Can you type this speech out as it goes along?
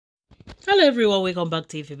Hello everyone, welcome back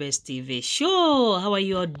to Best TV show. How are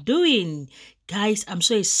you all doing? Guys, I'm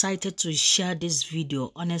so excited to share this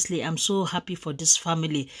video. Honestly, I'm so happy for this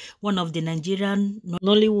family. One of the Nigerian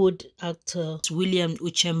Nollywood actor, William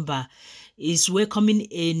Uchemba, is welcoming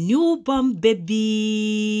a newborn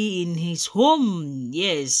baby in his home.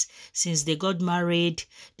 Yes, since they got married,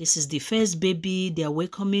 this is the first baby they are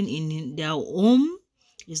welcoming in their home.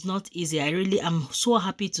 It's not easy. I'm so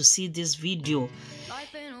happy to see this video,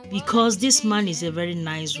 because this man is a very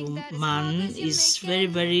nice man. Is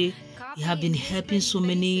very he have been helping so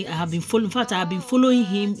many. I have been following, in fact I have been following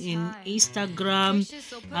him in Instagram,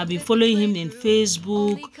 I've been following him in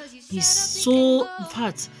Facebook. He's so, in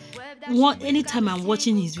fact, anytime I'm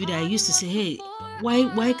watching his video, I used to say, hey,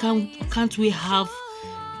 why can't we have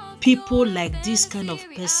people like this kind of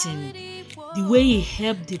person? The way he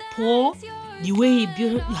helped the poor, the way he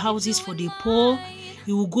built houses for the poor.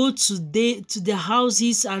 He will go to the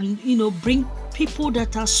houses and bring people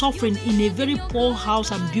that are suffering in a very poor house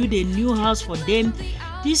and build a new house for them.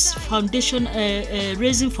 This foundation,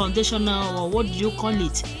 raising foundation, or what do you call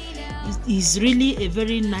it, is really a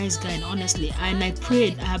very nice guy, and honestly, and I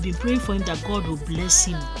have been praying for him that God will bless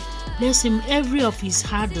him every of his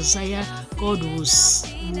heart desire. God will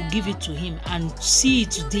give it to him, and see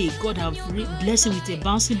today God have blessed him with a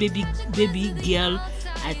bouncing baby girl.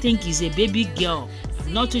 I think he's a baby girl.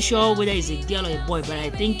 I'm not too sure whether it's a girl or a boy, but I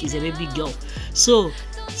think it's a baby girl. So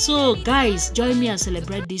guys, join me and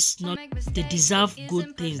celebrate this. They deserve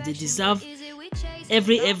good things. They deserve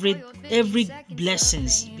every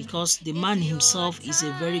blessings, because the man himself is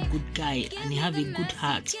a very good guy and he have a good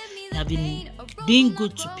heart. He have been doing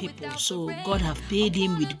good to people, so God have paid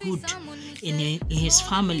him with good in his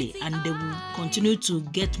family, and they will continue to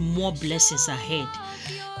get more blessings ahead.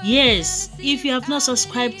 Yes, if you have not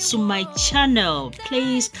subscribed to my channel,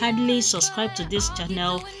 please kindly subscribe to this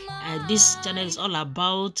channel. This channel is all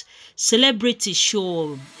about celebrity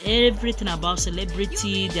show, everything about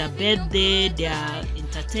celebrity, their birthday, their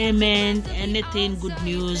entertainment, anything good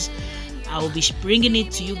news. I will be bringing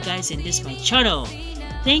it to you guys in this my channel.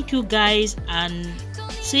 Thank you guys, and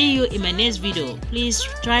see you in my next video. Please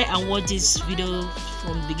try and watch this video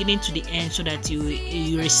from beginning to the end, so that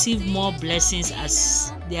you receive more blessings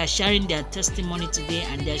as they are sharing their testimony today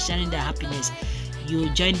and they are sharing their happiness. You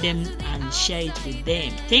join them and share it with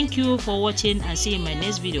them. Thank you for watching, and see you in my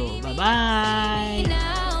next video. Bye bye.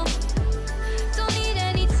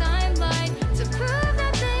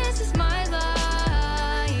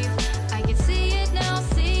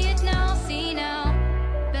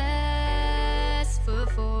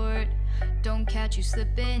 Catch you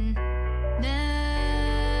slipping,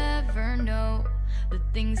 never know the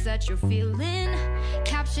things that you're feeling.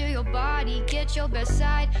 Capture your body, get your best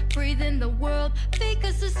side, breathe in the world, fake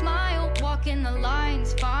us a smile, walk in the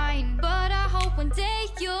lines, fine, but I hope one day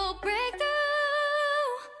you'll break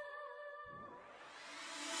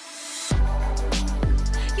through.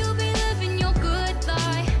 You'll be living your good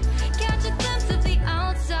life, catch a glimpse of the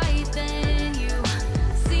outside, then you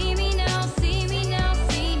see me now, see me now,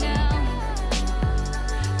 see now.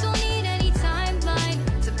 Don't need any timeline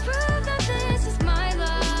to prove that this is my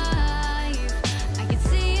life. I can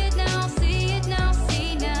see it now, see it now,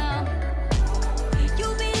 see now.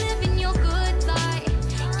 You'll be living your good life,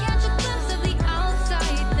 catch a glimpse of the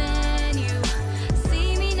outside, then you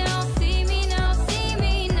see me now, see me now, see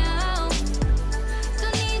me now.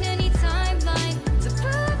 Don't need any timeline to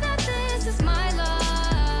prove that this is my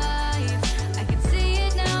life. I can see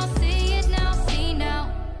it now, see it now, see now.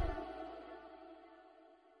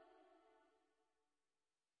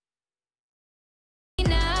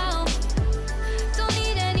 Now, don't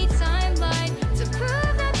need any timeline to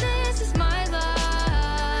prove that this is my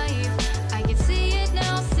life. I can see it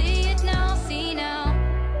now, see it now, see now.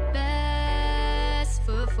 Best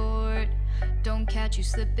foot forward, don't catch you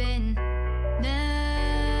slipping.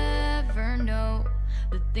 Never know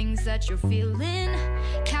the things that you're feeling.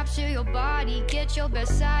 Capture your body, get your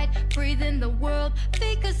best side, breathe in the world,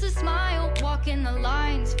 fake us a smile, walk in the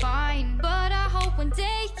lines, fine, but I hope one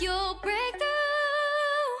day you'll break through.